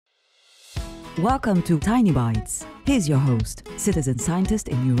Welcome to Tiny Bites. Here's your host, citizen scientist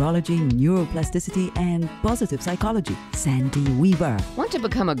in neurology, neuroplasticity, and positive psychology, Sandy Weaver. Want to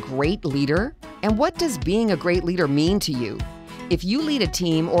become a great leader? And what does being a great leader mean to you? If you lead a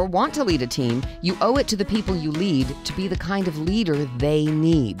team or want to lead a team, you owe it to the people you lead to be the kind of leader they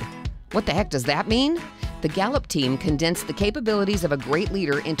need. What the heck does that mean? The Gallup team condensed the capabilities of a great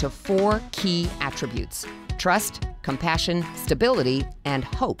leader into 4 key attributes: trust, compassion, stability, and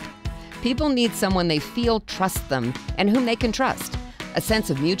hope. People need someone they feel trusts them and whom they can trust. A sense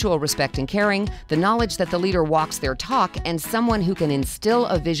of mutual respect and caring, the knowledge that the leader walks their talk, and someone who can instill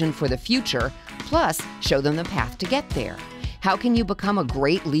a vision for the future, plus show them the path to get there. How can you become a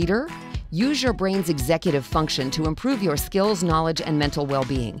great leader? Use your brain's executive function to improve your skills, knowledge, and mental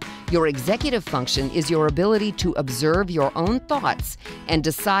well-being. Your executive function is your ability to observe your own thoughts and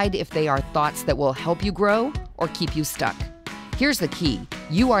decide if they are thoughts that will help you grow or keep you stuck. Here's the key.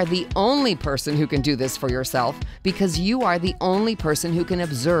 You are the only person who can do this for yourself because you are the only person who can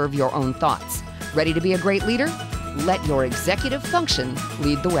observe your own thoughts. Ready to be a great leader? Let your executive function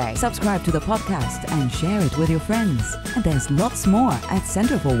lead the way. Subscribe to the podcast and share it with your friends. And there's lots more at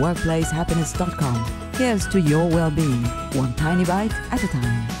centerforworkplacehappiness.com. Here's to your well-being, one tiny bite at a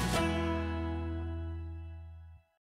time.